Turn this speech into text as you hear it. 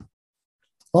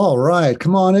All right,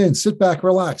 come on in, sit back,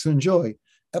 relax, and enjoy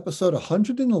episode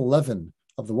 111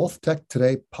 of the Wealth Tech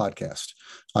Today podcast.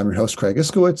 I'm your host, Craig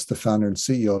Iskowitz, the founder and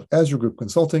CEO of Azure Group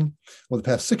Consulting. Over the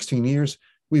past 16 years,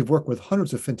 we've worked with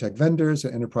hundreds of fintech vendors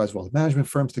and enterprise wealth management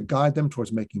firms to guide them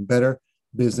towards making better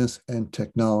business and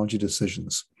technology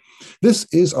decisions. This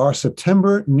is our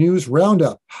September News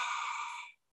Roundup.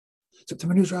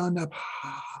 September News Roundup,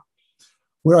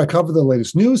 where I cover the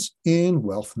latest news in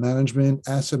wealth management,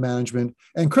 asset management,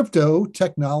 and crypto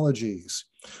technologies.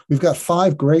 We've got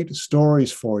 5 great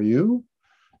stories for you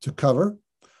to cover.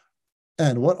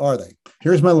 And what are they?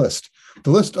 Here's my list. The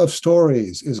list of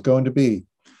stories is going to be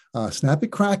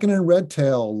SnappyKraken and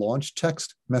Redtail launch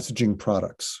text messaging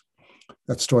products.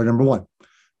 That's story number 1.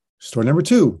 Story number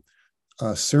 2,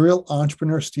 serial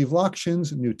entrepreneur Steve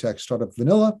Lockshin's new tech startup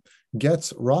Vanilla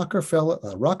gets Rockefeller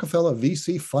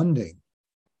VC funding.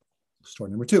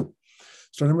 Story number 2.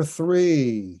 Story number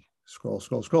 3.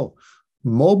 Scroll.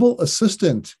 Mobile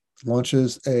Assistant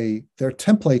launches their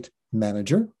template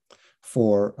manager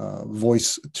for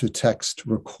voice-to-text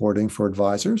recording for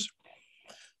advisors.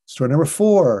 Story number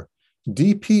 4.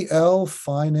 DPL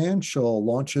Financial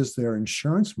launches their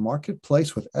insurance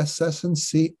marketplace with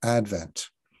SS&C Advent.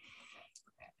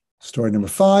 Story number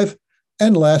 5.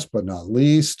 And last but not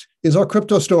least is our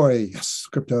crypto story. Yes,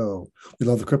 crypto. We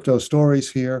love the crypto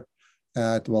stories here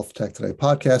at the Wealth Tech Today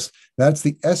podcast. That's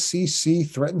the SEC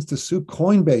threatens to sue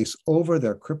Coinbase over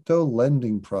their crypto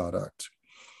lending product.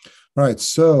 All right,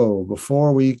 so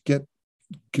before we get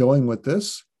going with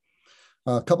this,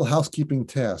 a couple housekeeping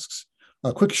tasks.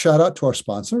 A quick shout out to our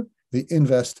sponsor, the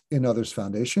Invest in Others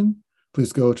Foundation.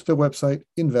 Please go to their website,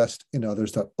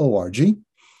 investinothers.org,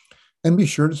 and be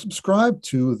sure to subscribe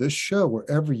to this show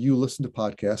wherever you listen to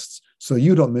podcasts so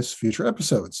you don't miss future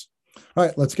episodes. All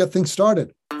right, let's get things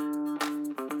started.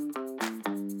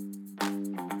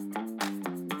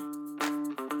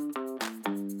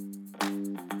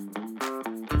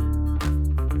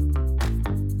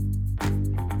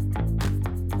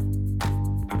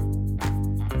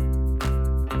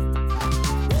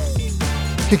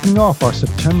 Kicking off our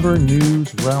September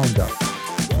News Roundup,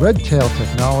 Redtail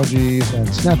Technologies and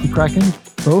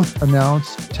SnappyKraken both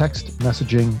announced text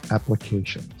messaging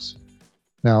applications.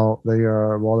 Now,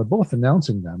 while they're both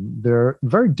announcing them, they're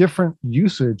very different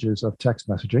usages of text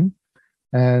messaging.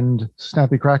 And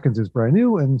SnappyKraken's is brand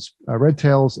new, and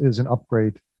Redtail's is an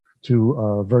upgrade to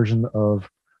a version of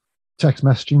text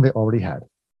messaging they already had.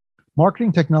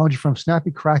 Marketing technology from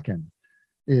SnappyKraken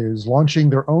is launching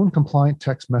their own compliant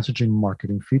text messaging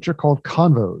marketing feature called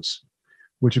Convos,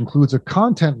 which includes a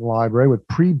content library with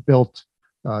pre-built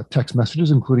text messages,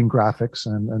 including graphics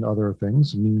and other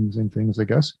things, memes and things, I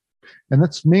guess. And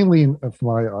that's mainly,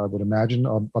 I would imagine,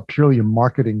 a purely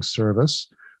marketing service,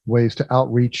 ways to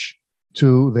outreach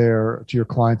to your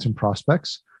clients and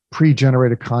prospects,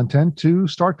 pre-generated content to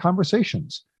start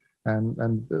conversations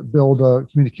and build a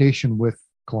communication with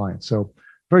clients. So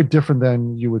very different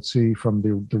than you would see from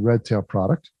the Redtail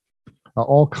product.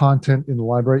 All content in the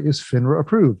library is FINRA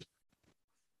approved.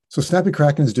 So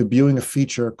SnappyKraken is debuting a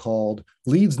feature called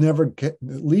Leads Never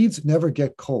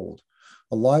Get Cold,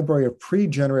 a library of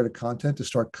pre-generated content to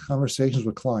start conversations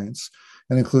with clients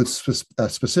and includes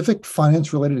specific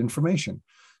finance-related information.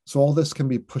 So all this can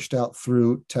be pushed out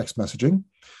through text messaging,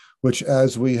 which,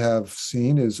 as we have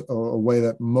seen, is a way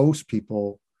that most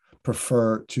people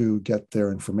prefer to get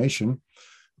their information.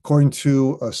 According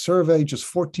to a survey,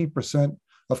 just 14%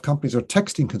 of companies are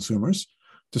texting consumers,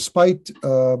 despite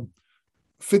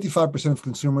 55% of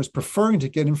consumers preferring to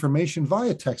get information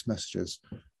via text messages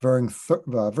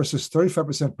versus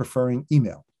 35% preferring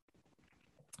email.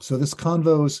 So this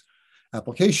Convos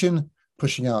application,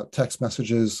 pushing out text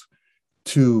messages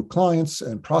to clients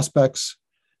and prospects,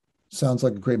 sounds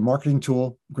like a great marketing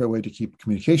tool, great way to keep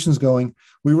communications going.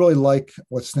 We really like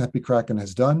what SnappyKraken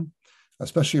has done,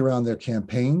 especially around their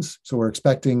campaigns. So we're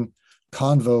expecting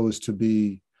Convos to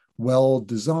be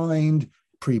well-designed,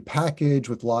 pre-packaged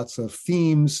with lots of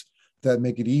themes that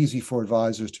make it easy for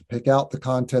advisors to pick out the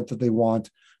content that they want,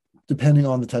 depending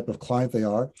on the type of client they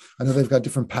are. I know they've got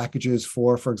different packages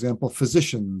for example,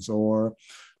 physicians or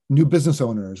new business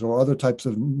owners or other types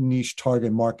of niche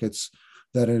target markets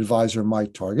that an advisor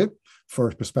might target for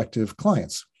prospective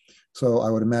clients. So I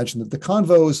would imagine that the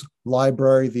Convos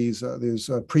library, these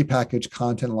prepackaged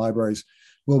content libraries,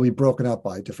 will be broken up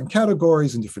by different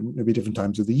categories and maybe different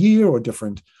times of the year or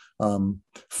different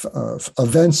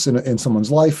events in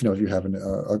someone's life. If you have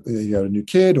a new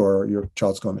kid or your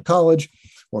child's going to college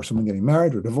or someone getting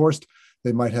married or divorced,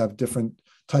 they might have different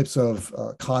types of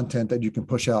content that you can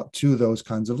push out to those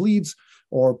kinds of leads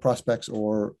or prospects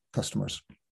or customers.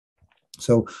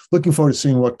 So looking forward to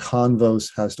seeing what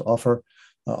Convos has to offer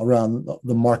around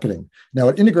the marketing. Now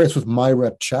it integrates with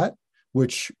MyRepChat,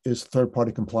 which is a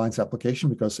third-party compliance application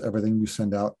because everything you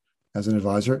send out as an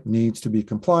advisor needs to be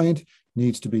compliant,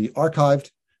 needs to be archived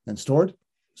and stored.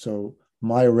 So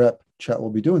MyRepChat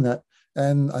will be doing that.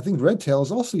 And I think Redtail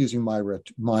is also using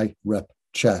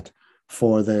MyRepChat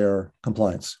for their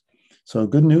compliance. So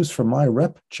good news for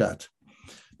MyRepChat.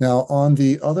 Now on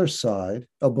the other side,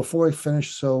 before I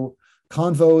finish, so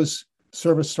Convo's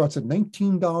service starts at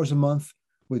 $19 a month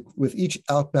with each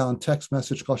outbound text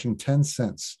message costing 10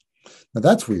 cents. Now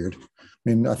that's weird. I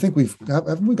mean, I think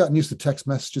haven't we gotten used to text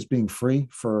messages being free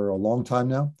for a long time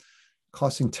now,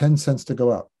 costing 10 cents to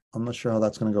go out. I'm not sure how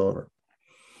that's going to go over.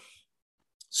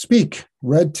 Speak,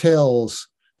 Redtail's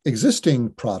existing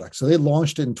product. So they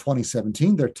launched it in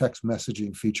 2017, their text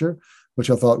messaging feature, which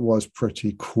I thought was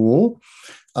pretty cool.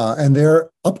 And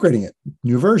they're upgrading it,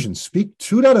 new version, Speak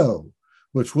 2.0,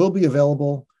 which will be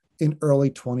available in early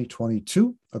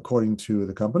 2022, according to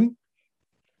the company.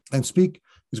 And Speak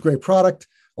is a great product,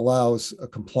 allows a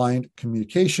compliant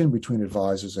communication between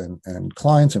advisors and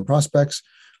clients and prospects,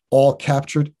 all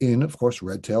captured in, of course,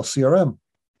 Redtail CRM,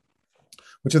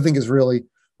 which I think is really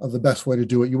the best way to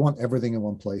do it. You want everything in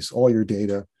one place, all your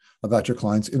data about your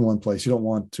clients in one place. You don't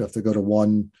want to have to go to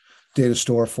one data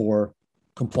store for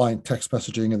compliant text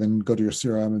messaging and then go to your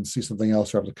CRM and see something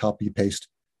else or have to copy paste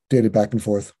data back and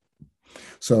forth.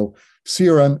 So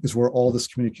CRM is where all this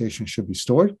communication should be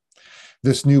stored.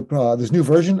 This new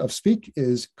version of Speak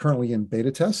is currently in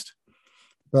beta test.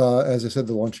 As I said,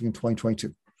 they're launching in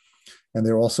 2022. And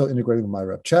they're also integrating with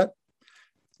MyRepChat.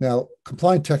 Now,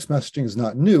 compliant text messaging is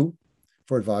not new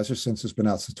for advisors since it's been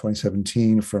out since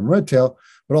 2017 from Redtail,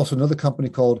 but also another company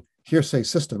called Hearsay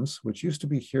Systems, which used to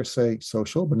be Hearsay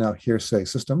Social, but now Hearsay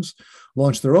Systems,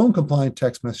 launched their own compliant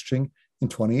text messaging in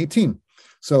 2018.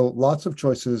 So lots of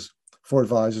choices for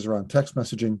advisors around text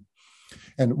messaging.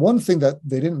 And one thing that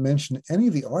they didn't mention in any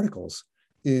of the articles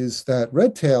is that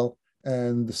Redtail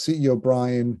and the CEO,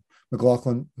 Brian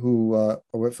McLaughlin, who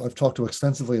I've talked to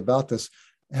extensively about this,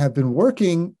 have been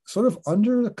working sort of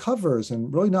under the covers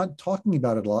and really not talking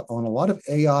about it a lot on a lot of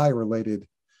AI-related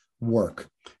work.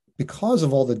 Because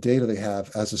of all the data they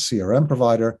have as a CRM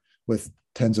provider with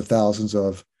tens of thousands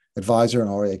of advisor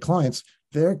and RIA clients,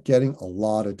 they're getting a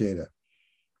lot of data.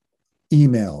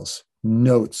 Emails,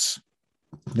 notes,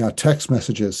 now text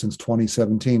messages since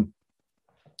 2017.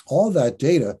 All that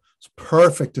data is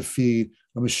perfect to feed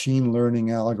a machine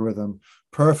learning algorithm,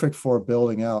 perfect for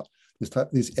building out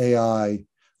these AI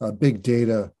big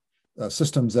data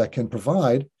systems that can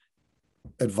provide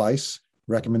advice,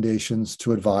 recommendations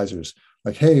to advisors.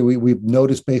 Like, hey, we've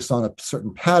noticed based on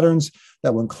certain patterns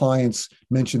that when clients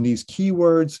mention these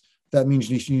keywords, that means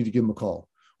you need to give them a call.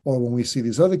 Or when we see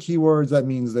these other keywords, that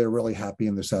means they're really happy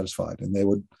and they're satisfied and they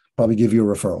would probably give you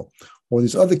a referral. Or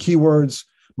these other keywords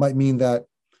might mean that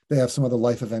they have some other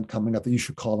life event coming up that you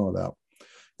should call them about.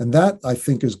 And that, I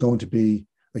think, is going to be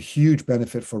a huge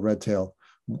benefit for Redtail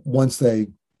once they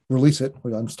release it.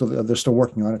 They're still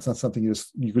working on it. It's not something you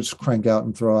could just crank out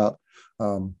and throw out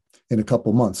in a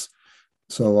couple months.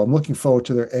 So I'm looking forward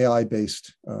to their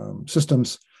AI-based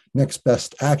systems, next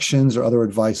best actions or other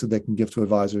advice that they can give to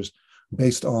advisors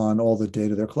based on all the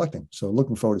data they're collecting. So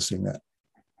looking forward to seeing that.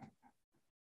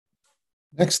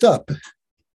 Next up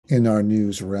in our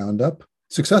news roundup,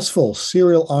 successful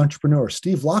serial entrepreneur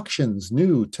Steve Lokshin's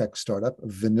new tech startup,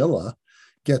 Vanilla,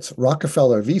 gets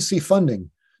Rockefeller VC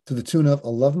funding to the tune of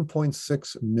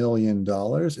 $11.6 million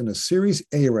in a Series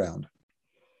A round.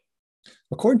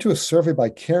 According to a survey by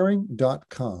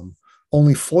Caring.com,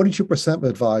 only 42%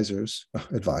 of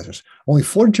only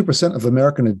 42% of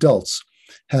American adults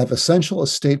have essential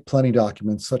estate planning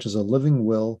documents such as a living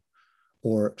will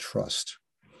or trust.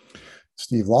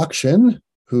 Steve Lokshin,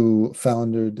 who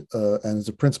founded and is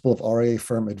a principal of RIA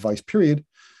firm Advice Period,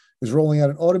 is rolling out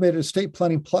an automated estate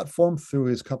planning platform through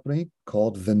his company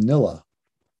called Vanilla.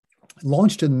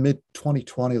 Launched in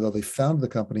mid-2020, though they founded the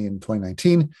company in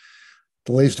 2019,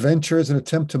 the latest venture is an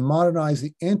attempt to modernize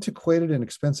the antiquated and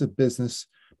expensive business,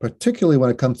 particularly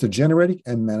when it comes to generating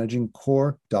and managing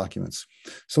core documents.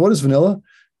 So what is Vanilla?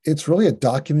 It's really a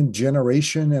document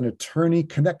generation and attorney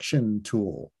connection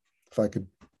tool, if I could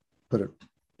put it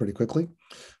pretty quickly.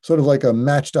 Sort of like a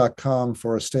Match.com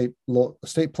for estate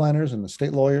planners and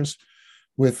estate lawyers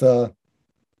with,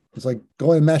 it's like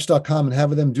going to Match.com and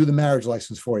having them do the marriage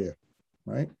license for you,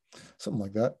 right? Something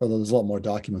like that, although there's a lot more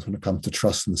documents when it comes to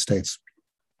trust in the States.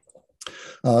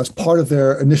 As part of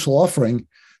their initial offering,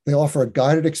 they offer a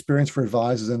guided experience for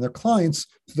advisors and their clients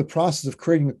through the process of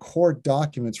creating the core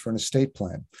documents for an estate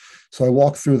plan. So I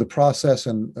walked through the process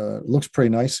and it looks pretty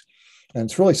nice. And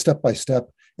it's really step by step.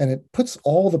 And it puts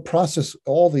all the process,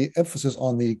 all the emphasis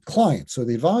on the client. So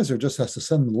the advisor just has to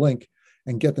send them the link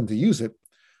and get them to use it.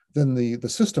 Then the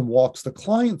system walks the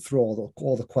client through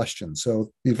all the questions.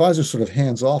 So the advisor sort of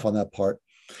hands off on that part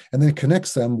and then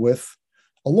connects them with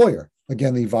a lawyer.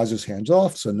 Again, the advisor's hands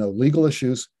off, so no legal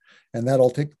issues. And that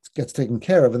all gets taken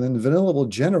care of. And then Vanilla will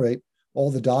generate all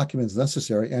the documents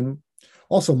necessary and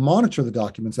also monitor the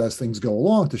documents as things go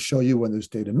along to show you when there's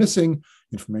data missing,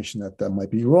 information that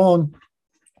might be wrong,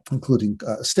 including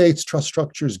estates, trust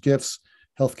structures, gifts,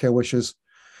 healthcare wishes.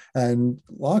 And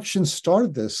Lakshan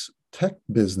started this tech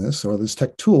business or this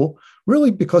tech tool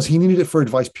really because he needed it for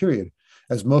advice, period,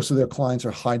 as most of their clients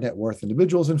are high net worth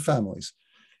individuals and families.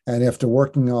 And after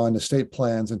working on estate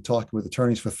plans and talking with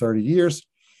attorneys for 30 years,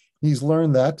 he's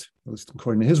learned that, at least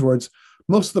according to his words,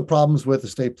 most of the problems with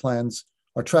estate plans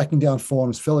are tracking down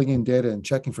forms, filling in data, and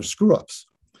checking for screw-ups,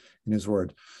 in his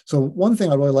word. So one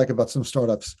thing I really like about some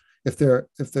startups, if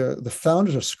the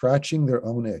founders are scratching their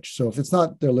own itch. So if it's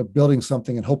not they're building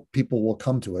something and hope people will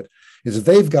come to it, is if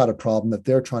they've got a problem that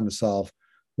they're trying to solve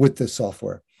with this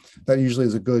software. That usually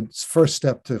is a good first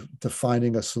step to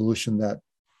finding a solution that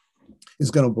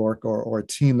is going to work or a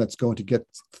team that's going to get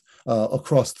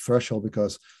across the threshold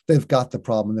because they've got the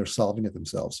problem and they're solving it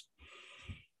themselves.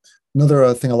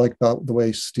 Another thing I like about the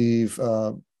way Steve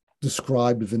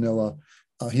described Vanilla,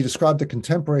 he described the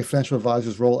contemporary financial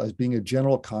advisor's role as being a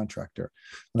general contractor.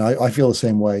 And I feel the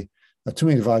same way. Too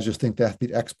many advisors think they have to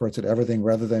be experts at everything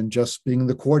rather than just being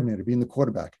the coordinator, being the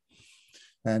quarterback.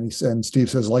 And Steve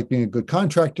says, like being a good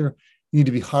contractor, you need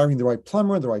to be hiring the right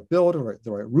plumber, the right builder,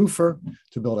 the right roofer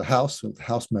to build a house, the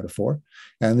house metaphor.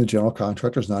 And the general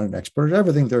contractor is not an expert at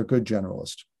everything. They're a good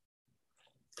generalist.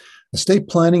 Estate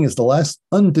planning is the last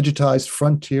undigitized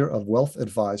frontier of wealth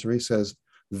advisory, says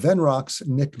Venrock's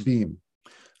Nick Beam.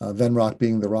 Venrock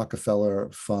being the Rockefeller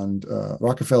Fund,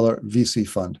 Rockefeller VC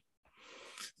Fund.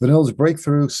 Vanilla's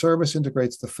breakthrough service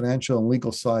integrates the financial and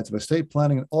legal sides of estate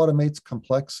planning and automates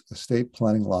complex estate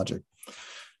planning logic.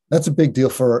 That's a big deal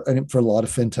for a lot of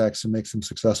fintechs and makes them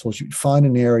successful. You find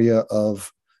an area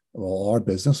of our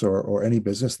business or any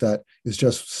business that is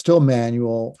just still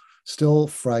manual, still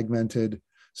fragmented,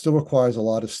 still requires a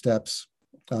lot of steps,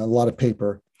 a lot of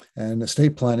paper, and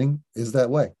estate planning is that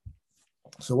way.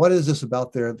 So what is this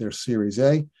about their Series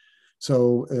A?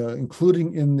 So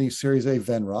including in the Series A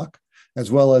Venrock, as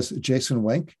well as Jason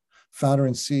Wenk, founder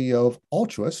and CEO of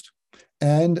Altruist,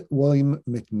 and William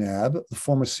McNabb, the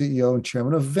former CEO and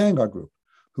chairman of Vanguard Group,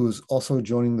 who is also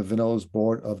joining the Vanilla's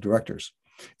board of directors.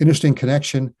 Interesting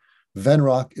connection.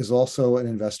 Venrock is also an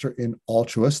investor in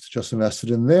Altruist, just invested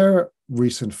in their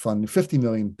recent fund, $50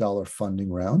 million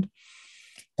funding round.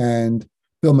 And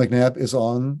Bill McNabb is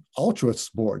on Altruist's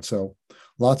board. So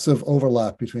lots of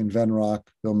overlap between Venrock,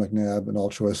 Bill McNabb, and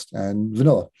Altruist and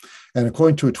Vanilla. And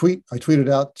according to a tweet, I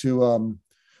tweeted out to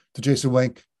Jason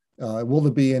Wenk, will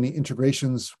there be any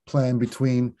integrations planned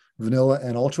between Vanilla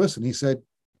and Altruist? And he said,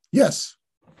 yes,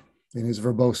 in his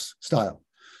verbose style.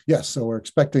 Yes, so we're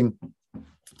expecting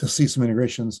to see some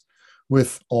integrations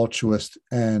with Altruist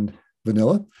and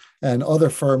Vanilla, and other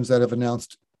firms that have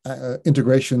announced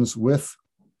integrations with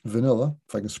Vanilla.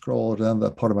 If I can scroll down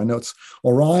that part of my notes,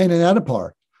 Orion and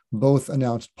Adipar both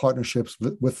announced partnerships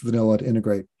with Vanilla to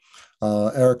integrate.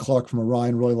 Eric Clark from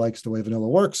Orion really likes the way Vanilla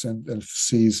works and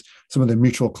sees some of their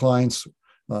mutual clients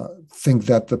think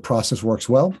that the process works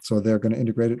well. So they're going to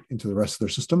integrate it into the rest of their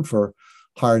system for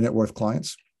higher net worth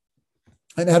clients.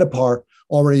 And Adipar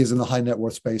already is in the high net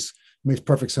worth space. It makes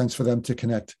perfect sense for them to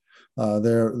connect. They have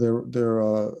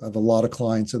a lot of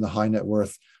clients in the high net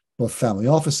worth, both family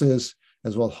offices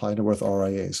as well as high net worth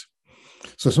RIAs.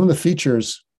 So some of the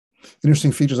features,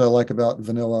 interesting features I like about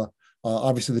Vanilla,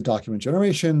 obviously the document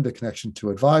generation, the connection to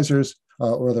advisors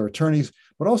or other attorneys,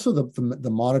 but also the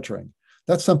monitoring.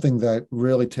 That's something that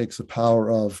really takes the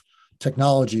power of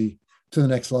technology to the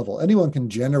next level. Anyone can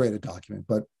generate a document,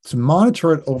 but to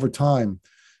monitor it over time,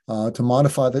 to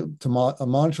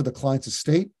monitor the client's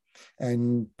estate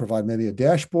and provide maybe a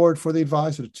dashboard for the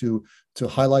advisor to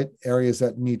highlight areas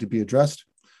that need to be addressed,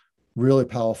 really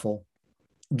powerful.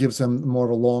 Gives them more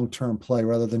of a long-term play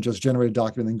rather than just generate a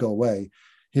document and go away.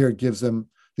 Here it gives them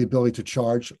the ability to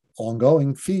charge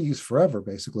ongoing fees forever,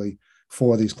 basically,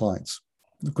 for these clients.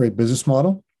 Great business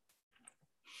model.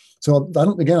 So I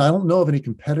don't know of any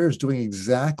competitors doing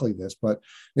exactly this, but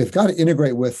they've got to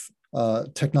integrate with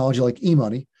technology like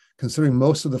eMoney, considering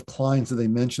most of the clients that they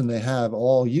mentioned they have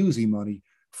all use eMoney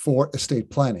for estate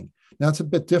planning. Now it's a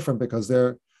bit different because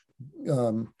they're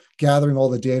gathering all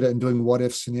the data and doing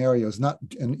what-if scenarios.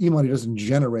 And eMoney doesn't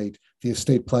generate the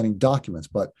estate planning documents,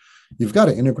 but you've got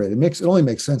to integrate. It only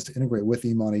makes sense to integrate with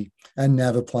eMoney and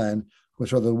Naviplan,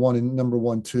 which are the number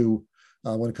one, two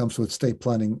when it comes to estate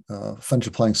planning,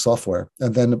 financial planning software,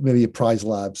 and then maybe Apprise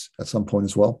Labs at some point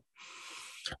as well.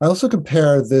 I also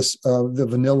compare the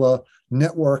vanilla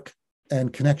network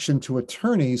and connection to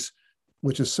attorneys,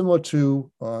 which is similar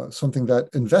to something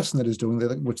that Envestnet is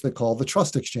doing, which they call the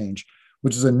Trust Exchange,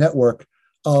 which is a network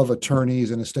of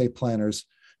attorneys and estate planners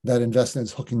that Envestnet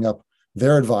is hooking up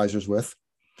their advisors with.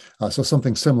 So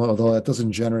something similar, although that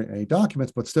doesn't generate any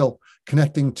documents, but still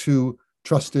connecting to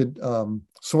trusted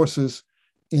sources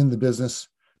in the business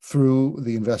through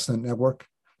the Envestnet network.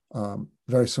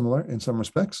 Very similar in some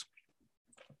respects.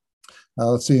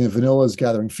 Let's see, Vanilla is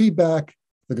gathering feedback.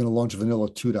 They're going to launch Vanilla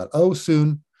 2.0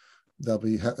 soon. There'll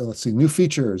be, let's see, new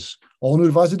features, all new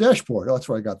advisor dashboard. Oh, that's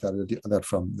where I got that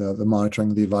from, the monitoring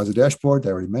of the advisor dashboard.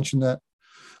 They already mentioned that.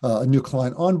 A new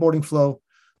client onboarding flow,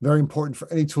 very important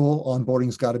for any tool.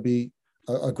 Onboarding's got to be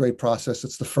a great process.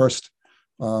 It's the first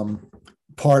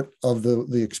part of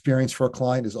the experience for a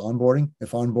client is onboarding.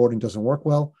 If onboarding doesn't work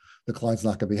well, the client's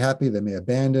not going to be happy. They may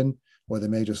abandon, or they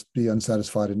may just be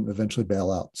unsatisfied and eventually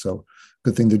bail out. So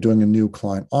good thing they're doing a new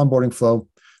client onboarding flow,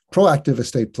 proactive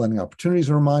estate planning opportunities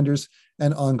and reminders,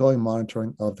 and ongoing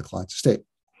monitoring of the client's estate.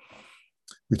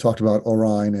 We talked about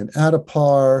Orion and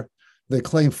Addepar. They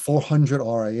claim 400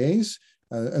 RIAs,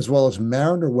 as well as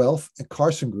Mariner Wealth and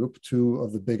Carson Group, two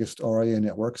of the biggest RIA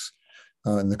networks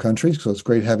in the country. So it's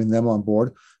great having them on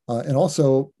board. And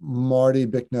also Marty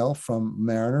Bicknell from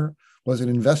Mariner was an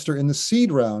investor in the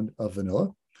seed round of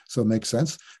Vanilla. So it makes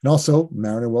sense. And also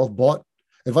Mariner Wealth bought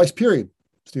Advice Period,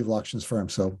 Steve Lockshin's firm.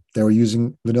 So they were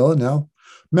using Vanilla. Now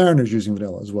Mariner's using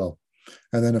Vanilla as well.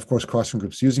 And then of course, Carson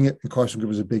Group's using it. And Carson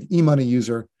Group is a big eMoney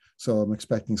user. So I'm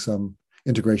expecting some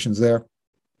integrations there.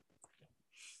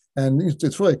 And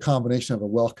it's really a combination of a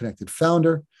well-connected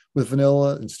founder with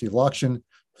Vanilla and Steve Lockshin,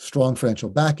 strong financial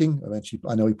backing. Eventually,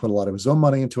 I know he put a lot of his own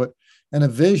money into it, and a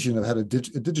vision of how to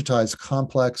digitize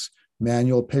complex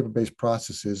manual paper-based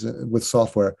processes with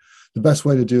software. The best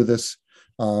way to do this,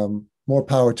 more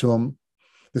power to them.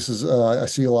 This is, I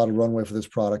see a lot of runway for this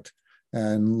product,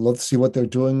 and let's see what they're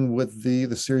doing with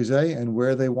the Series A and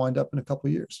where they wind up in a couple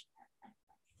of years.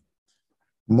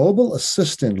 Mobile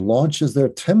Assistant launches their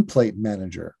template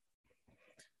manager.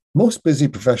 Most busy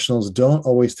professionals don't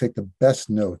always take the best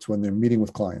notes when they're meeting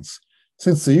with clients,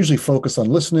 since they usually focus on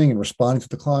listening and responding to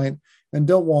the client and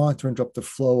don't want to interrupt the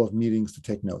flow of meetings to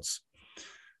take notes.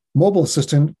 Mobile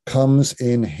Assistant comes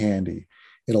in handy.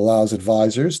 It allows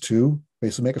advisors to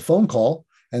basically make a phone call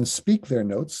and speak their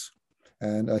notes,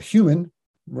 and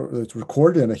it's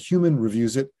recorded and a human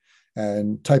reviews it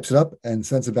and types it up and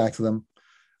sends it back to them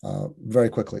very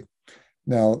quickly.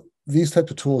 Now, these types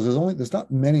of tools, there's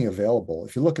not many available.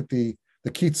 If you look at the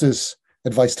Keatsis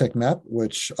Advice Tech Map,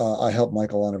 which I help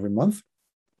Michael on every month,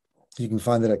 you can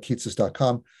find that at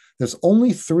keatsis.com. There's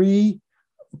only 3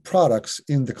 products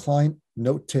in the client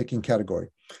note-taking category.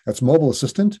 That's Mobile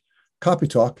Assistant,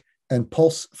 CopyTalk, and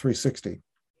Pulse 360,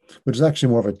 which is actually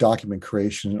more of a document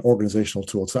creation and organizational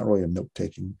tool. It's not really a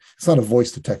note-taking. It's not a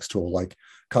voice-to-text tool like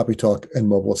CopyTalk and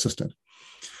Mobile Assistant.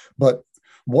 But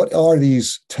what are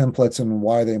these templates and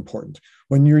why are they important?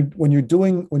 When you're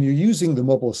using the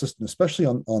Mobile Assistant, especially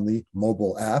on the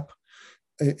mobile app,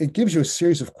 it gives you a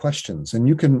series of questions, and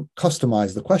you can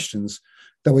customize the questions.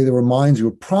 That way, it reminds you,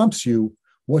 it prompts you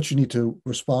what you need to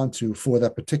respond to for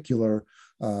that particular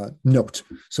note.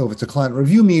 So if it's a client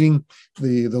review meeting,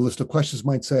 the list of questions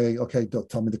might say, okay,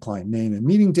 tell me the client name and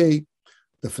meeting date,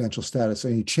 the financial status,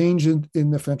 any change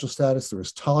in the financial status, the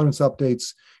risk tolerance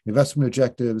updates, investment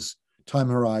objectives, time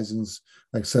horizons,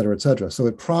 et cetera, et cetera. So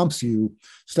it prompts you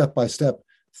step by step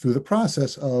through the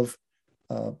process of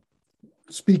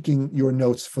speaking your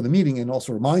notes for the meeting, and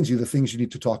also reminds you the things you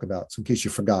need to talk about, so in case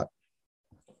you forgot.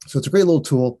 So it's a great little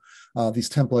tool. These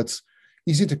templates,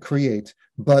 easy to create,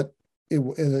 but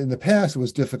in the past, it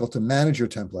was difficult to manage your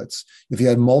templates. If you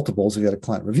had multiples, if you had a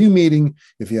client review meeting,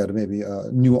 if you had maybe a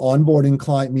new onboarding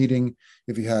client meeting,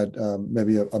 if you had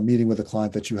maybe a meeting with a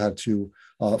client that you had to,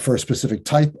 for a specific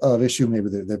type of issue, maybe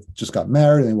they've just got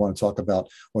married and they want to talk about,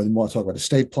 or they want to talk about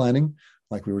estate planning,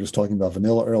 like we were just talking about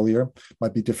Vanilla earlier,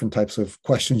 might be different types of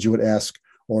questions you would ask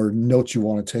or notes you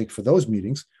want to take for those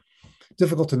meetings.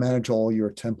 Difficult to manage all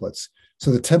your templates.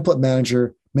 So the template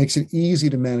manager makes it easy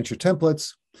to manage your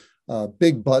templates.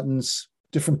 Big buttons,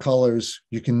 different colors.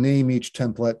 You can name each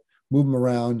template, move them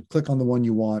around, click on the one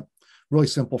you want. Really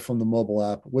simple from the mobile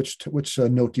app. Which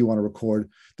note do you want to record?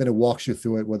 Then it walks you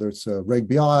through it, whether it's a Reg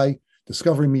BI,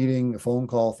 discovery meeting, a phone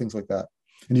call, things like that.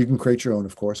 And you can create your own,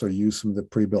 of course, or use some of the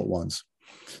pre-built ones.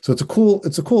 So it's a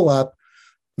cool app.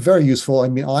 very useful. I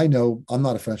mean, I know I'm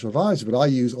not a financial advisor, but I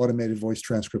use automated voice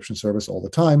transcription service all the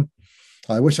time.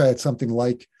 I wish I had something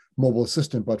like Mobile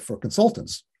Assistant, but for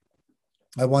consultants.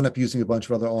 I wound up using a bunch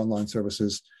of other online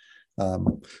services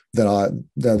that are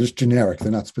just generic.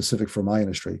 They're not specific for my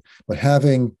industry. But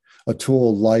having a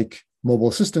tool like Mobile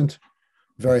Assistant,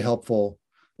 very helpful.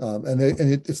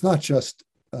 It's not just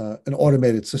an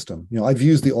automated system. I've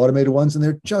used the automated ones, and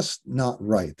they're just not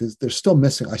right. They're still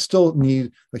missing. I still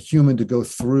need a human to go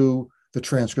through the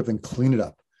transcript and clean it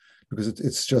up, because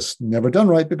it's just never done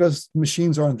right, because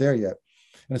machines aren't there yet.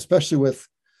 And especially with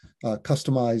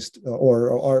customized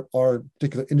or our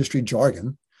particular industry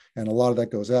jargon, and a lot of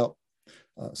that goes out.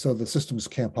 So the systems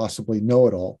can't possibly know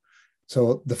it all.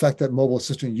 So the fact that Mobile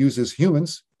Assistant uses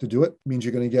humans to do it means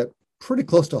you're going to get pretty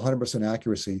close to 100%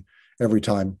 accuracy every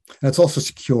time. And it's also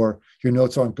secure. Your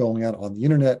notes aren't going out on the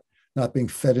internet, not being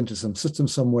fed into some system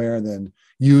somewhere and then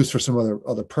used for some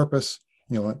other purpose.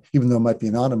 Even though it might be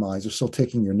anonymized, they're still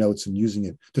taking your notes and using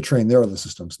it to train their other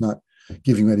systems, not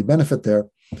giving you any benefit there.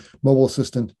 Mobile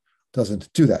Assistant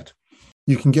doesn't do that.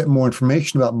 You can get more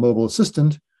information about Mobile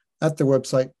Assistant at their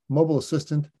website,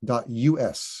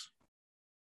 mobileassistant.us.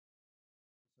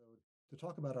 To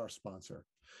talk about our sponsor,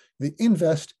 the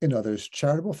Invest in Others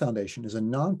Charitable Foundation is a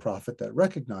nonprofit that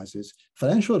recognizes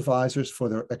financial advisors for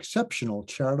their exceptional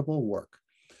charitable work.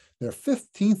 Their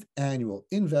 15th annual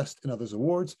Invest in Others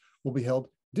Awards will be held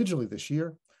digitally this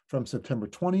year from September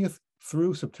 20th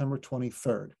through September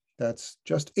 23rd. That's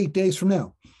just 8 days from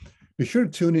now. Be sure to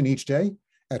tune in each day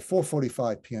at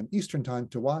 4:45 p.m. Eastern Time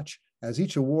to watch as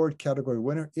each award category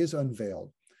winner is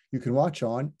unveiled. You can watch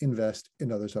on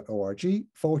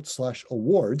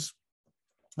investinothers.org/awards,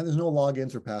 and there's no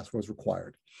logins or passwords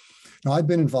required. Now, I've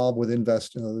been involved with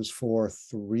Invest in Others for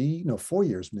 4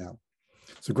 years now.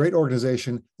 It's a great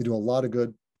organization. They do a lot of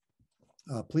good.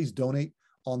 Please donate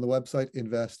on the website,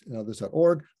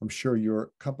 investinothers.org. I'm sure your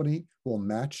company will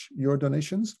match your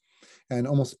donations. And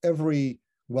almost every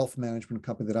wealth management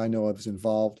company that I know of is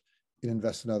involved in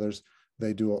Invest in Others.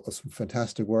 They do some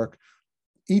fantastic work.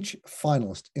 Each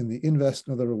finalist in the Invest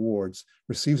in Others Awards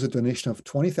receives a donation of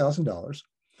 $20,000.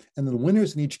 And the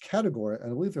winners in each category,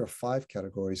 and I believe there are 5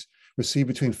 categories, receive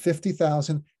between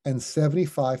 $50,000 and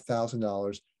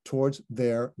 $75,000 towards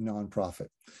their nonprofit.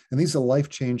 And these are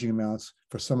life-changing amounts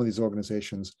for some of these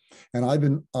organizations. And I've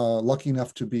been lucky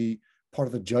enough to be part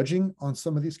of the judging on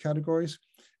some of these categories.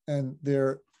 And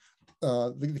the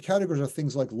categories are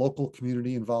things like local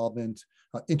community involvement,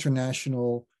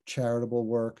 international charitable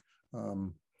work,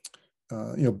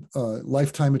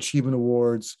 lifetime achievement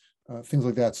awards, things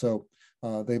like that. So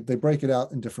they break it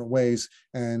out in different ways,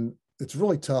 and it's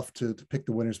really tough to pick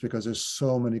the winners because there's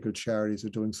so many good charities that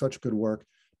are doing such good work,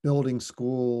 building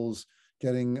schools,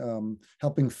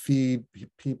 helping feed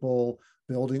people,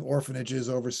 building orphanages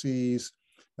overseas,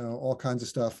 all kinds of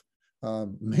stuff.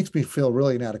 Makes me feel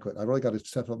really inadequate. I really got to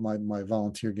step up my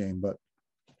volunteer game. But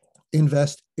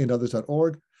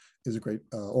investinothers.org is a great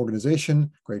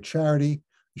organization, great charity.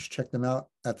 You should check them out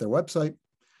at their website.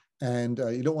 And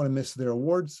you don't want to miss their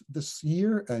awards this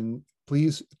year. And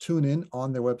please tune in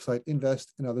on their website,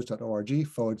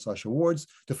 investinothers.org/awards,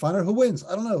 to find out who wins.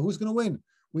 I don't know who's going to win.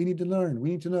 We need to learn.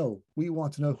 We need to know. We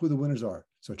want to know who the winners are.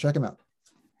 So check them out.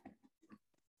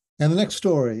 And the next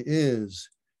story is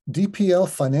DPL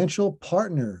Financial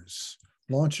Partners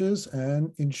launches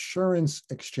an insurance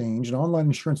exchange, an online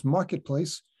insurance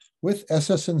marketplace with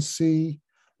SS&C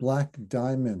Black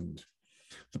Diamond.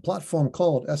 The platform,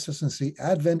 called SS&C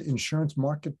Advent Insurance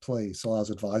Marketplace, allows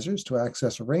advisors to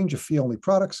access a range of fee-only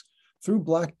products through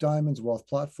Black Diamond's wealth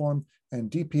platform and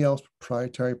DPL's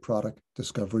proprietary product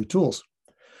discovery tools.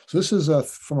 So this is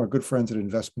from our good friends at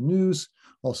Investment News,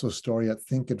 also a story at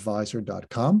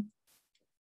thinkadvisor.com.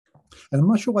 And I'm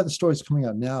not sure why the story is coming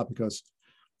out now, because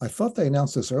I thought they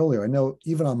announced this earlier. I know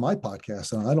even on my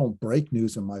podcast, and I don't break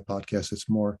news on my podcast, it's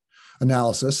more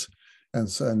analysis and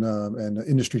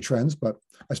industry trends. But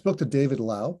I spoke to David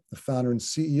Lau, the founder and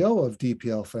CEO of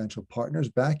DPL Financial Partners,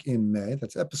 back in May.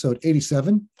 That's episode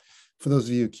 87, for those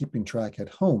of you keeping track at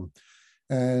home.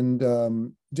 And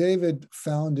David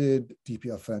founded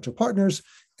DPL Financial Partners.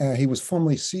 He was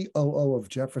formerly COO of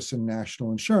Jefferson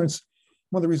National Insurance.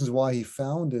 One of the reasons why he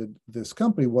founded this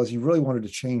company was he really wanted to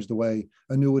change the way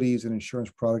annuities and insurance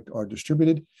product are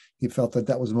distributed. He felt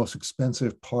that was the most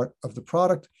expensive part of the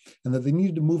product, and that they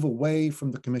needed to move away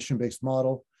from the commission-based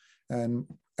model. And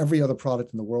every other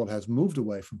product in the world has moved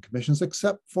away from commissions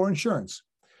except for insurance.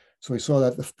 So he saw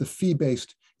that the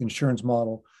fee-based insurance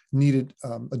model needed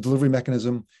a delivery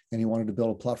mechanism, and he wanted to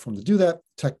build a platform to do that,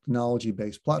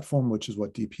 technology-based platform, which is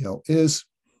what DPL is.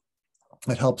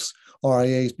 It helps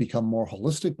RIAs become more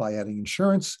holistic by adding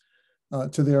insurance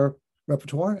to their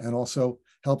repertoire, and also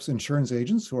helps insurance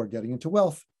agents who are getting into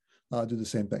wealth do the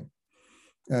same thing.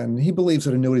 And he believes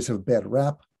that annuities have a bad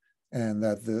rap, and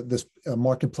that this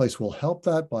marketplace will help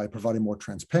that by providing more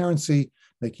transparency,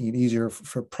 making it easier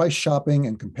for price shopping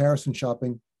and comparison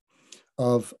shopping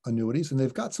of annuities. And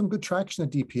they've got some good traction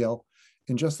at DPL.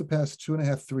 In just the past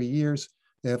 2.5, 3 years,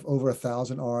 they have over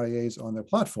 1,000 RIAs on their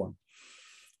platform.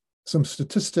 Some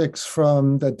statistics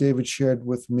from that David shared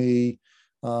with me.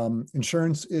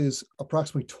 Insurance is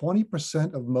approximately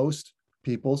 20% of most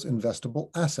people's investable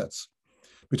assets,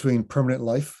 between permanent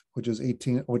life, which is an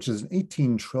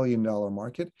 $18 trillion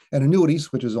market, and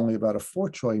annuities, which is only about a $4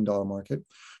 trillion market,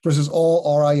 versus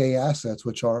all RIA assets,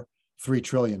 which are $3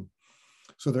 trillion.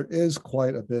 So there is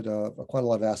quite a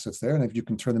lot of assets there. And if you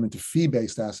can turn them into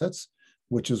fee-based assets,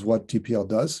 which is what DPL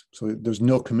does. So there's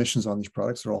no commissions on these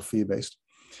products. They're all fee-based.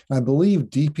 And I believe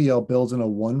DPL builds in a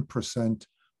 1%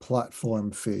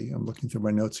 platform fee. I'm looking through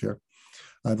my notes here.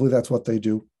 I believe that's what they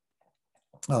do,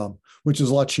 which is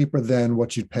a lot cheaper than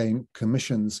what you'd pay in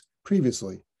commissions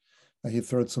previously. He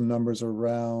threw some numbers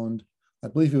around, I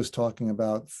believe he was talking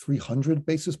about 300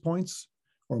 basis points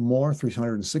or more,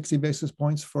 360 basis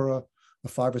points for a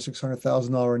 $500,000 or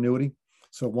 $600,000 annuity.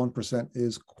 So 1%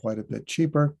 is quite a bit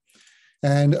cheaper.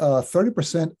 And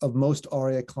 30% of most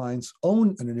RIA clients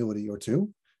own an annuity or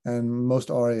two, and most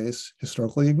RIAs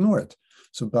historically ignore it.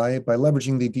 So by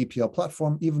leveraging the DPL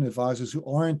platform, even advisors who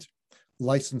aren't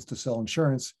licensed to sell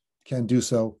insurance can do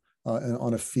so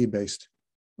on a fee-based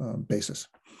basis.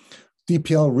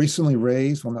 DPL recently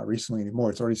raised, well, not recently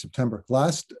anymore, it's already September.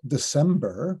 Last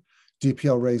December,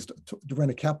 DPL ran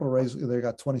a capital raise. They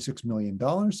got $26 million.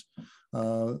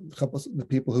 A couple of the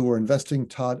people who were investing,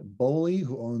 Todd Boehly,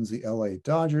 who owns the LA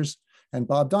Dodgers, and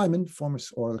Bob Diamond,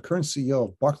 the current CEO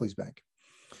of Barclays Bank,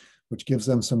 which gives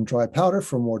them some dry powder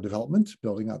for more development,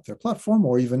 building out their platform,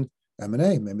 or even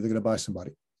M&A. Maybe they're going to buy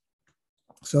somebody.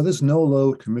 So this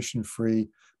no-load, commission-free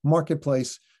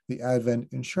marketplace, the Advent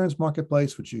Insurance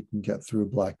Marketplace, which you can get through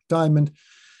Black Diamond.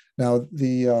 Now,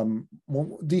 the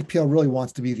DPL really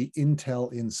wants to be the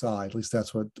Intel inside. At least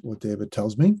that's what David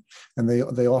tells me. And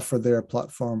they offer their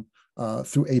platform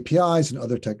through APIs and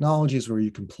other technologies where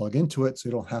you can plug into it, so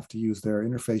you don't have to use their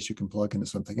interface. You can plug into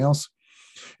something else.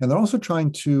 And they're also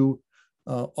trying to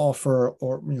offer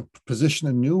or position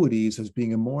annuities as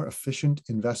being a more efficient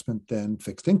investment than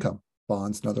fixed income,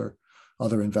 bonds, and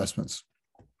other investments.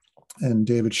 And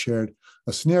David shared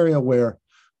a scenario where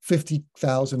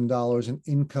 $50,000 in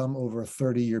income over a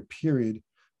 30-year period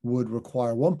would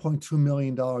require $1.2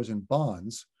 million in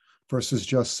bonds versus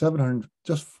versus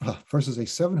a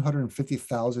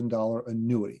 $750,000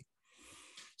 annuity.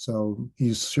 So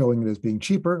he's showing it as being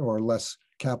cheaper or less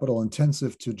capital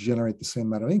intensive to generate the same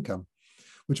amount of income,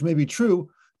 which may be true.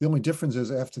 The only difference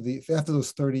is after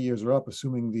those 30 years are up,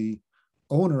 assuming the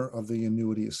owner of the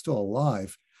annuity is still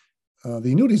alive,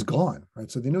 the annuity is gone, right?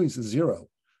 So the annuity is zero.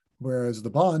 Whereas the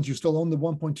bonds, you still own the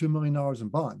 $1.2 million in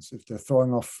bonds. If they're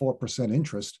throwing off 4%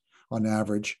 interest on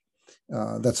average,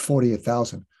 that's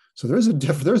 $48,000. So there's a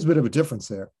bit of a difference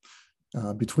there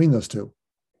between those two.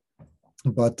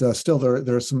 But still,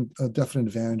 there are some definite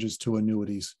advantages to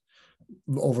annuities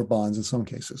over bonds in some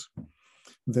cases.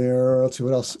 Let's see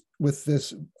what else with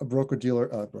this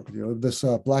this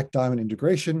Black Diamond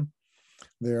integration.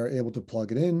 They're able to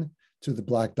plug it in to the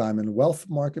Black Diamond wealth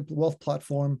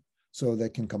platform, so they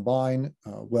can combine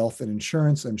wealth and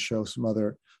insurance and show some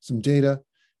data,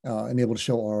 and able to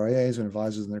show RIAs and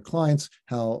advisors and their clients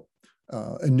how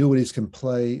annuities can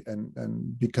play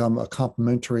and become a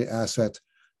complementary asset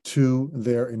to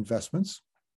their investments.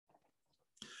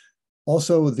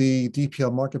 Also, the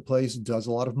DPL marketplace does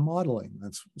a lot of modeling.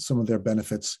 That's some of their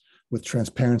benefits with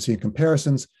transparency and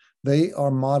comparisons. They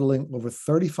are modeling over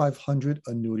 3,500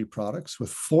 annuity products with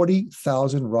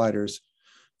 40,000 riders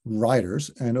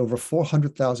and over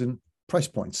 400,000 price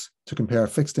points to compare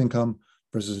fixed income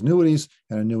versus annuities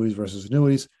and annuities versus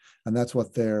annuities. And that's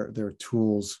what their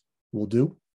tools will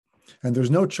do. And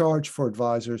there's no charge for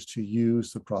advisors to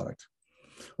use the product.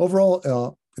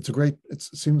 Overall, it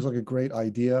seems like a great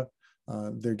idea.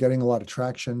 They're getting a lot of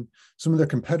traction. Some of their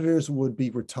competitors would be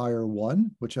Retire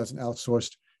One, which has an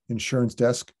outsourced insurance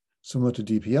desk similar to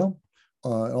DPL.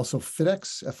 Also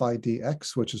FIDX,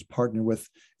 FIDX, which is partnered with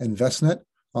Envestnet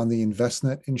on the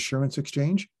Envestnet Insurance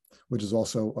Exchange, which is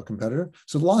also a competitor.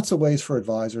 So lots of ways for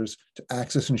advisors to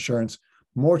access insurance.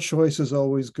 More choice is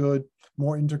always good.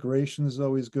 More integration is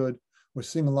always good. We're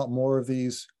seeing a lot more of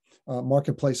these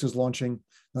marketplaces launching.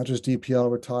 not just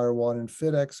DPL, Retire One, and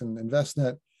FidX and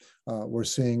Envestnet. We're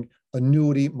seeing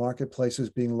annuity marketplaces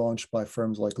being launched by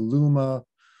firms like Luma,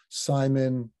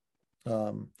 Simon,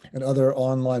 and other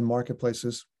online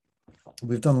marketplaces.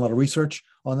 We've done a lot of research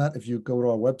on that. If you go to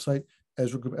our website,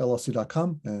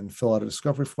 EzraGroupLLC.com, and fill out a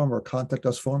discovery form or a contact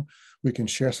us form, we can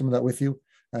share some of that with you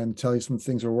and tell you some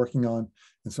things we're working on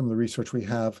and some of the research we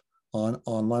have on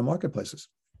online marketplaces.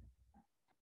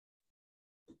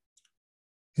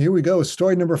 Here we go,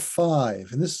 story number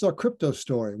 5. And this is our crypto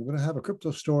story. We're going to have a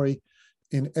crypto story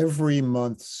in every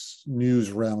month's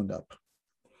news roundup.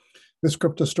 This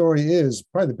crypto story is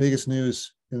probably the biggest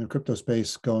news in the crypto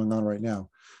space going on right now.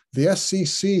 The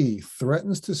SEC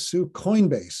threatens to sue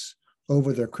Coinbase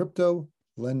over their crypto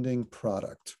lending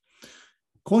product.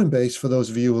 Coinbase, for those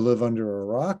of you who live under a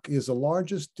rock, is the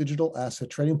largest digital asset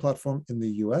trading platform in the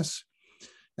US.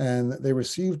 And they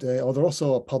received they're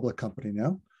also a public company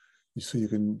now. So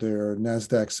their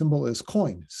NASDAQ symbol is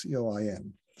COIN,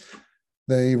 COIN.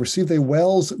 They received a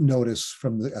Wells notice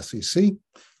from the SEC.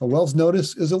 A Wells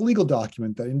notice is a legal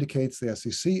document that indicates the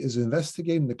SEC is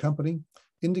investigating the company,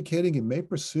 indicating it may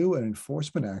pursue an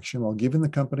enforcement action while giving the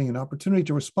company an opportunity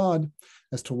to respond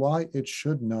as to why it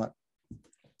should not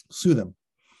sue them.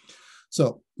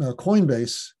 So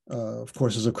Coinbase, of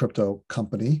course, is a crypto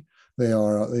company. They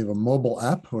have a mobile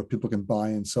app where people can buy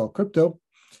and sell crypto,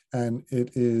 and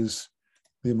it is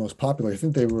the most popular. I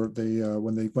think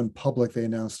when they went public, they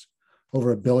announced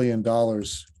over $1 billion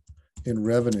in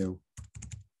revenue.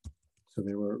 So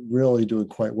they were really doing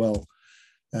quite well.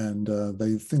 And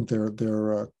they think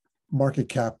their market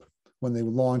cap when they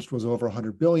launched was over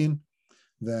 100 billion.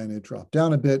 Then it dropped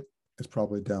down a bit. It's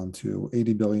probably down to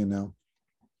 80 billion now.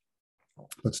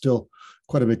 But still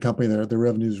quite a big company there. Their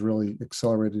revenues really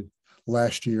accelerated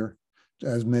last year,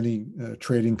 as many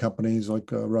trading companies like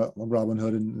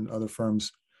Robinhood and other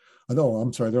firms.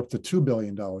 I'm sorry, they're up to $2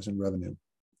 billion in revenue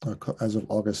as of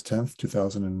August 10th,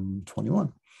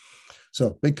 2021.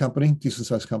 So big company, decent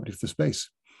sized company for the space.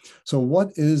 So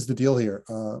what is the deal here?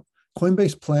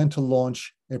 Coinbase planned to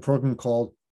launch a program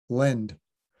called Lend,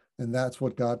 and that's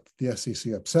what got the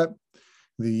SEC upset.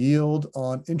 The yield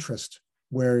on interest,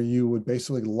 where you would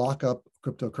basically lock up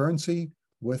cryptocurrency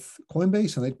with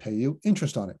Coinbase and they'd pay you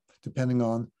interest on it, depending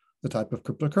on the type of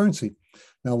cryptocurrency.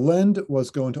 Now, Lend was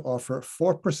going to offer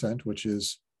 4%, which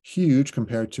is huge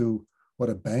compared to what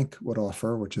a bank would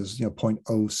offer, which is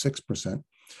 0.06%.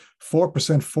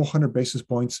 4%, 400 basis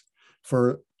points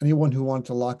for anyone who wanted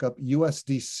to lock up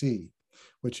USDC,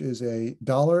 which is a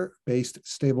dollar-based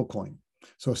stablecoin.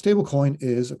 So a stablecoin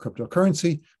is a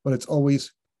cryptocurrency, but it's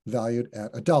always valued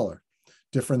at $1,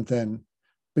 different than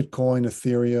Bitcoin,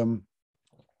 Ethereum,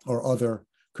 or other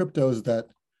cryptos that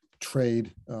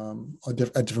trade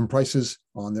at different prices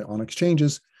on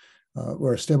exchanges,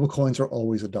 where stablecoins are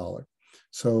always $1.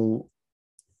 So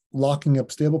locking up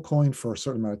stablecoin for a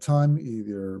certain amount of time,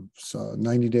 either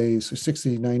 90 days,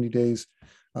 60, 90 days,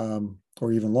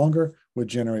 or even longer, would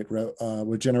generate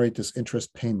this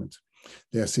interest payment.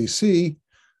 The SEC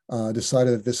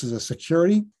decided that this is a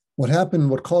security.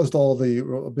 What caused all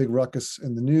the big ruckus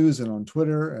in the news and on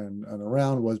Twitter and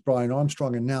around was Brian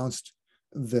Armstrong announced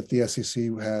that the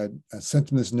SEC had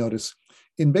sent him this notice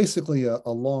in basically a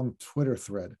long Twitter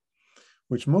thread,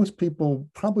 which most people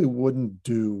probably wouldn't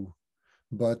do.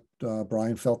 But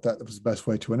Brian felt that was the best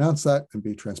way to announce that and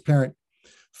be transparent.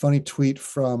 Funny tweet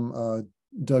from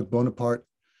Doug Bonaparte,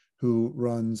 who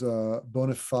runs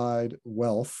Bonafide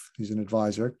Wealth. He's an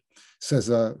advisor. Says,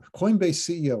 Coinbase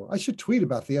CEO, I should tweet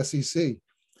about the SEC.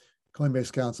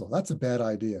 Coinbase counsel, that's a bad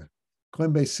idea.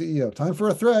 Coinbase CEO, time for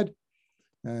a thread.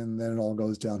 And then it all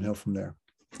goes downhill from there.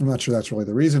 I'm not sure that's really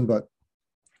the reason, but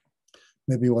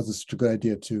maybe it wasn't such a good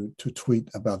idea to tweet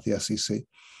about the SEC.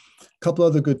 A couple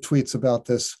other good tweets about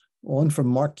this. One from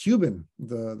Mark Cuban,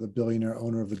 the billionaire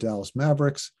owner of the Dallas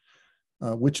Mavericks,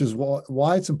 which is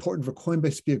why it's important for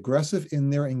Coinbase to be aggressive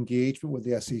in their engagement with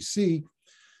the SEC,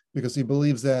 because he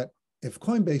believes that if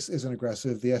Coinbase isn't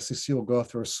aggressive, the SEC will go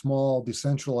after a small,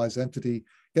 decentralized entity,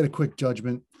 get a quick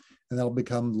judgment, and that'll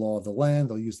become law of the land.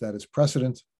 They'll use that as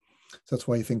precedent. So that's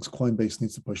why he thinks Coinbase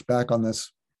needs to push back on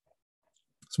this.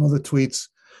 Some other tweets.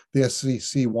 The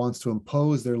SEC wants to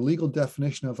impose their legal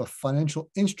definition of a financial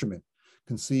instrument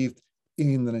conceived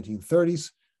in the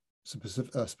 1930s,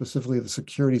 specifically the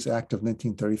Securities Act of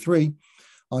 1933,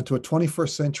 onto a 21st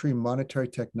century monetary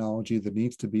technology that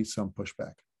needs to be some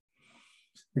pushback.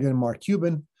 Again, Mark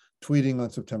Cuban tweeting on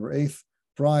September 8th,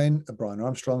 Brian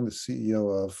Armstrong, the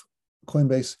CEO of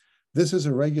Coinbase, this is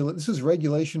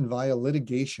regulation via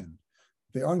litigation.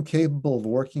 They aren't capable of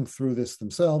working through this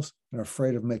themselves and are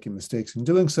afraid of making mistakes in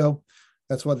doing so.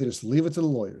 That's why they just leave it to the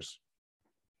lawyers.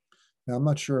 Now, I'm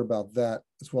not sure about that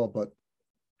as well, but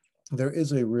there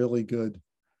is a really good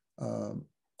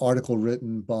article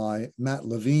written by Matt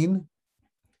Levine.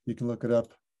 You can look it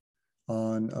up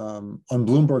on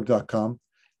Bloomberg.com.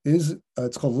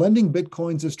 It's called "Lending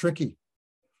Bitcoins is Tricky,"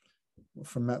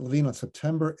 from Matt Levine on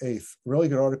September 8th. Really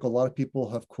good article. A lot of people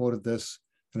have quoted this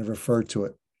and have referred to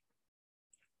it.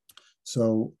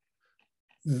 So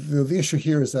the issue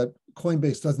here is that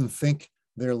Coinbase doesn't think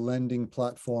their lending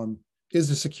platform is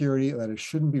a security, that it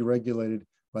shouldn't be regulated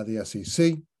by the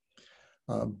SEC.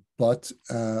 But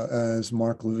as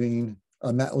Matt Levine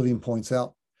points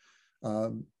out,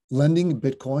 lending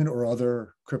Bitcoin or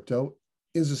other crypto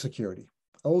is a security.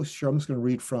 Oh, sure. I'm just going to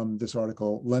read from this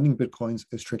article. Lending Bitcoins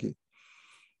is tricky.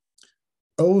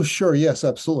 Oh, sure. Yes,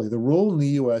 absolutely. The rule in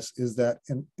the US is that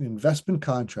an investment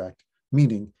contract,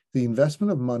 meaning the investment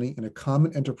of money in a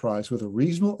common enterprise with a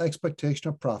reasonable expectation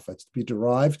of profits to be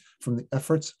derived from the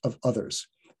efforts of others,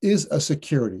 is a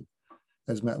security,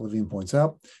 as Matt Levine points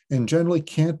out, and generally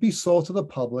can't be sold to the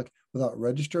public without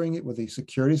registering it with the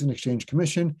Securities and Exchange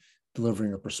Commission,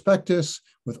 delivering a prospectus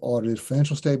with audited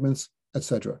financial statements,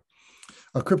 etc.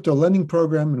 A crypto lending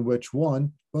program in which a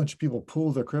bunch of people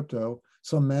pool their crypto,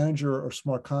 some manager or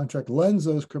smart contract lends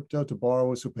those crypto to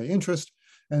borrowers who pay interest,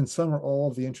 and some or all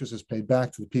of the interest is paid back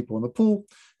to the people in the pool,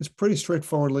 is pretty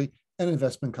straightforwardly an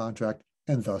investment contract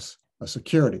and thus a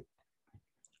security.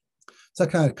 So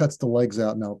that kind of cuts the legs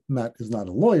out. Now, Matt is not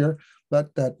a lawyer,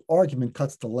 but that argument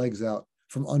cuts the legs out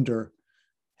from under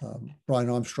Brian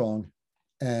Armstrong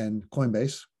and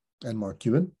Coinbase and Mark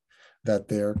Cuban, that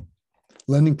their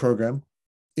lending program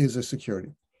is a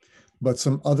security. But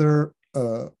some other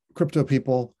crypto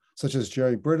people, such as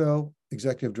Jerry Brito,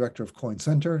 executive director of Coin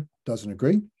Center, doesn't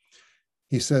agree.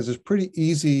 He says it's pretty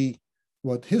easy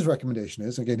what his recommendation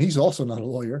is. Again, he's also not a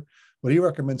lawyer, but he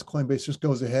recommends Coinbase just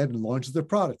goes ahead and launches their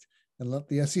product and let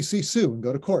the SEC sue and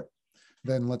go to court.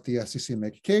 Then let the SEC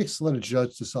make a case, let a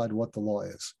judge decide what the law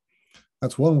is.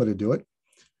 That's one way to do it.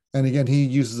 And again, he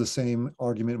uses the same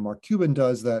argument Mark Cuban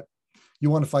does, that you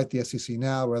want to fight the SEC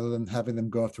now rather than having them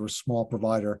go through a small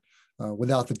provider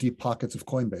without the deep pockets of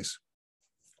Coinbase.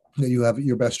 That you have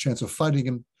your best chance of fighting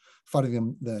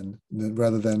them then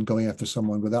rather than going after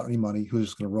someone without any money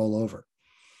who's going to roll over.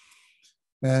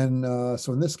 And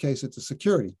so in this case, it's a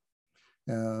security,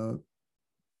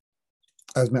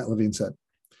 as Matt Levine said.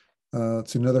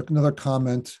 It's another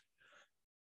comment.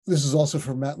 This is also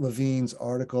from Matt Levine's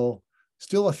article.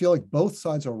 Still, I feel like both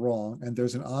sides are wrong, and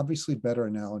there's an obviously better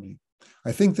analogy.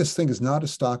 I think this thing is not a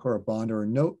stock or a bond or a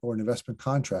note or an investment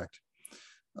contract,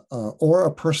 or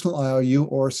a personal IOU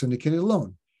or a syndicated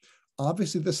loan.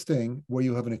 Obviously, this thing where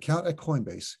you have an account at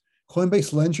Coinbase,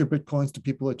 Coinbase lends your Bitcoins to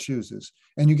people it chooses,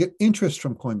 and you get interest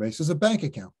from Coinbase as a bank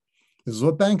account. This is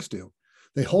what banks do.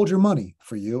 They hold your money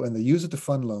for you, and they use it to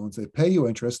fund loans. They pay you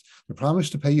interest. They promise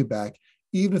to pay you back,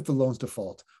 even if the loans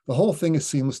default. The whole thing is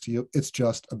seamless to you. It's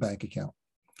just a bank account.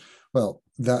 Well,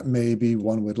 that may be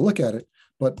one way to look at it,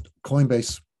 but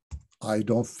Coinbase, I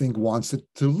don't think, wants it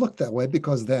to look that way,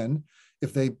 because then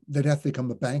if they'd have to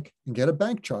become a bank and get a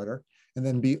bank charter and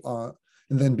then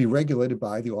be regulated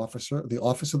by the Office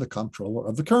of the Comptroller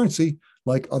of the Currency,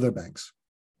 like other banks.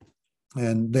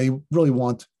 And they really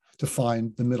want to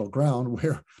find the middle ground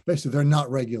where basically they're not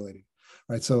regulated,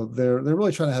 right? So they're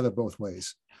really trying to have it both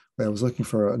ways. I was looking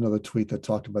for another tweet that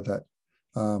talked about that.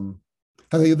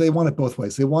 They want it both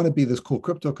ways. They want to be this cool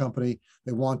crypto company.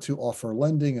 They want to offer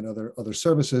lending and other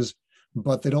services,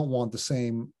 but they don't want the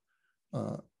same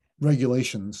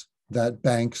regulations that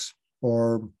banks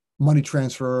or money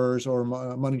transfers or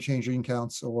money changing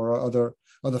accounts or other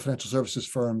financial services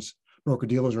firms, broker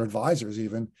dealers or advisors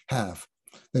even have.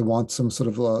 They want some sort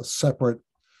of a separate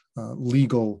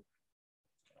legal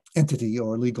entity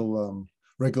or legal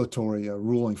regulatory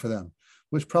ruling for them,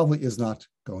 which probably is not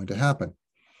going to happen.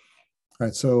 All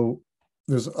right, so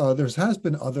there has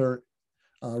been other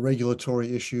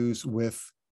regulatory issues with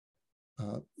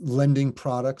lending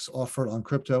products offered on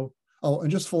crypto. Oh,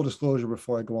 and just full disclosure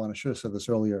before I go on, I should have said this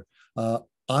earlier.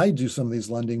 I do some of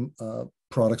these lending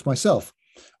products myself.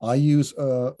 I use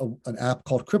an app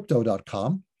called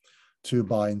Crypto.com to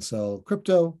buy and sell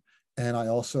crypto, and I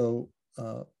also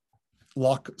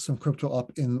lock some crypto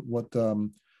up in what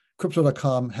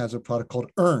Crypto.com has a product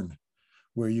called Earn,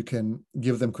 where you can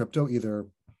give them crypto, either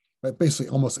basically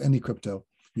almost any crypto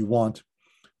you want,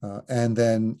 and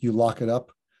then you lock it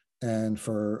up, and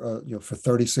for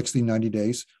 30, 60, 90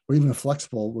 days, or even a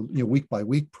flexible week by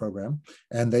week program,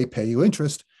 and they pay you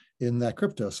interest in that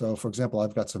crypto. So for example,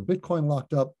 I've got some Bitcoin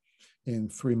locked up in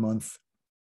 3-month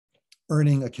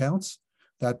earning accounts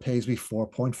that pays me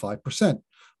 4.5%.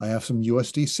 I have some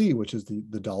USDC, which is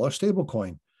the dollar stable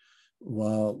coin,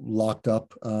 locked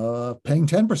up paying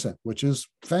 10%, which is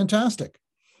fantastic.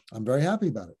 I'm very happy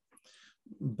about it.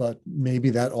 But maybe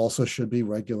that also should be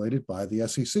regulated by the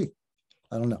SEC.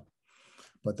 I don't know.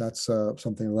 But that's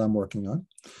something that I'm working on.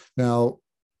 Now,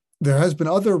 there has been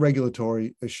other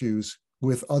regulatory issues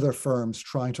with other firms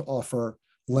trying to offer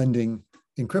lending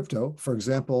in crypto. For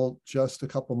example, just a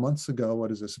couple months ago,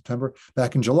 September,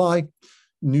 back in July,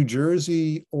 New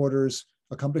Jersey orders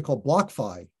a company called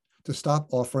BlockFi to stop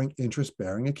offering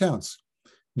interest-bearing accounts.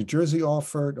 New Jersey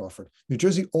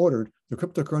ordered the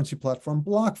cryptocurrency platform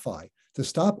BlockFi to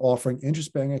stop offering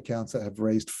interest-bearing accounts that have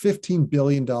raised $15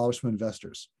 billion from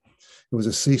investors. It was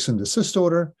a cease and desist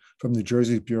order from New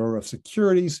Jersey Bureau of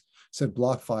Securities, said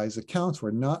BlockFi's accounts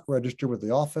were not registered with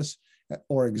the office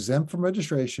or exempt from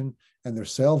registration, and their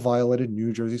sale violated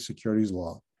New Jersey securities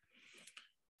law.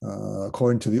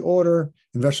 According to the order,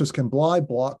 investors can buy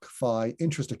BlockFi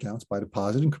interest accounts by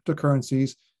depositing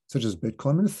cryptocurrencies such as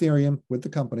Bitcoin and Ethereum with the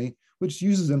company, which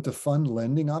uses them to fund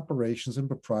lending operations and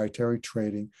proprietary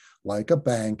trading like a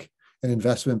bank, an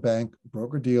investment bank,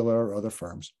 broker-dealer, or other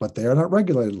firms, but they are not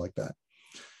regulated like that.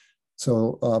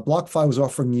 So BlockFi was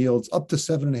offering yields up to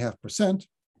 7.5%,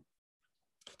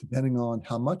 depending on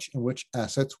how much and which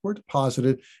assets were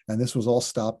deposited, and this was all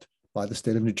stopped by the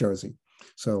state of New Jersey.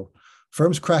 So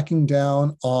firms cracking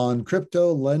down on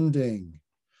crypto lending,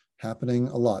 happening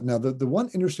a lot. Now, the one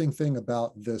interesting thing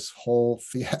about this whole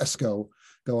fiasco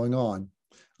going on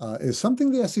is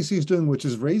something the SEC is doing, which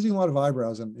is raising a lot of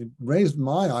eyebrows, and it raised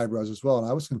my eyebrows as well, and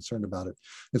I was concerned about it.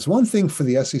 It's one thing for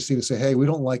the SEC to say, hey, we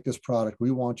don't like this product,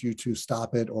 we want you to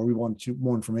stop it, or we want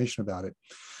more information about it.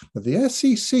 But the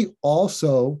SEC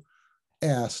also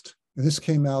asked, and this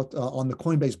came out on the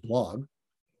Coinbase blog,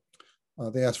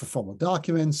 they asked for formal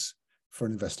documents, for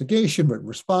an investigation, written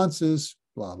responses,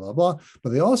 blah, blah, blah.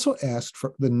 But they also asked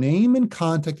for the name and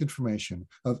contact information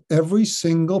of every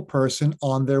single person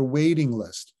on their waiting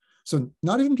list. So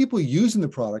not even people using the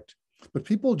product, but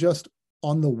people just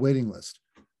on the waiting list.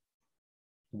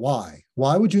 Why?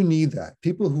 Why would you need that?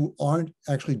 People who aren't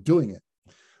actually doing it.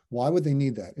 Why would they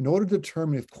need that? In order to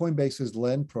determine if Coinbase's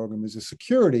lend program is a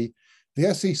security,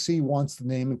 the SEC wants the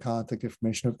name and contact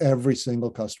information of every single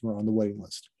customer on the waiting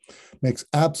list. Makes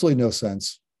absolutely no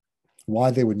sense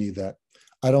why they would need that.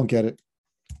 I don't get it.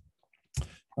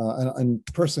 And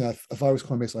personally, if I was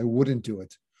Coinbase, I wouldn't do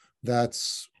it. That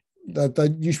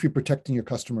you should be protecting your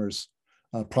customers'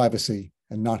 privacy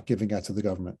and not giving that to the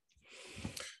government.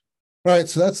 All right,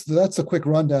 so that's a quick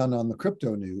rundown on the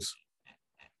crypto news.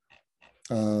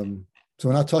 So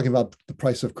we're not talking about the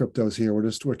price of cryptos here.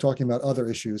 We're talking about other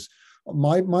issues.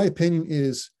 My opinion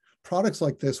is products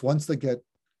like this, once they get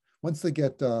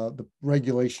the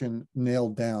regulation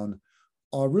nailed down,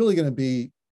 are really going to be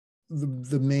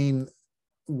the main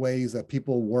ways that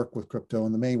people work with crypto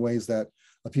and the main ways that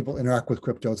people interact with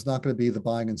crypto. It's not going to be the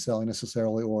buying and selling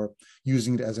necessarily or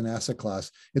using it as an asset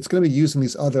class. It's going to be using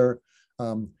these other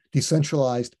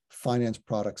decentralized finance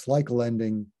products like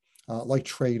lending, like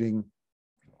trading,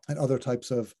 and other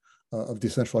types of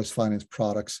decentralized finance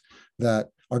products that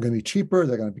are going to be cheaper.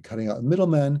 They're going to be cutting out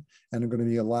middlemen, and are going to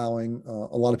be allowing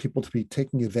a lot of people to be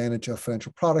taking advantage of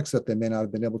financial products that they may not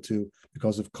have been able to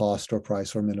because of cost or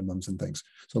price or minimums and things.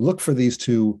 So look for these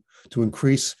to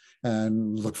increase,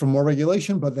 and look for more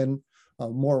regulation, but then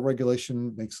more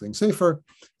regulation makes things safer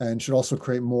and should also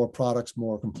create more products,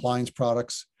 more compliance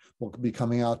products will be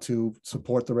coming out to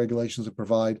support the regulations that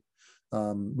provide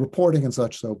reporting and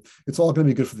such. So it's all going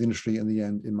to be good for the industry in the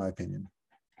end, in my opinion.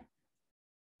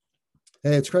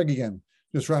 Hey, it's Craig again.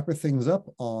 Just wrapping things up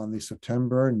on the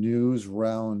September News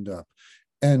Roundup.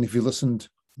 And if you listened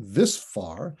this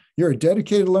far, you're a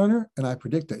dedicated learner, and I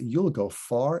predict that you'll go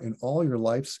far in all your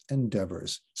life's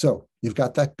endeavors. So you've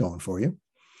got that going for you.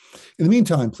 In the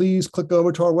meantime, please click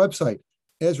over to our website,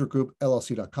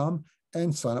 EzraGroupLLC.com,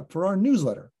 and sign up for our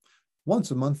newsletter.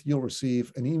 Once a month, you'll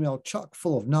receive an email chock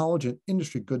full of knowledge and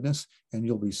industry goodness, and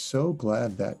you'll be so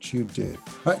glad that you did.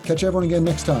 All right, catch everyone again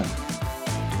next time.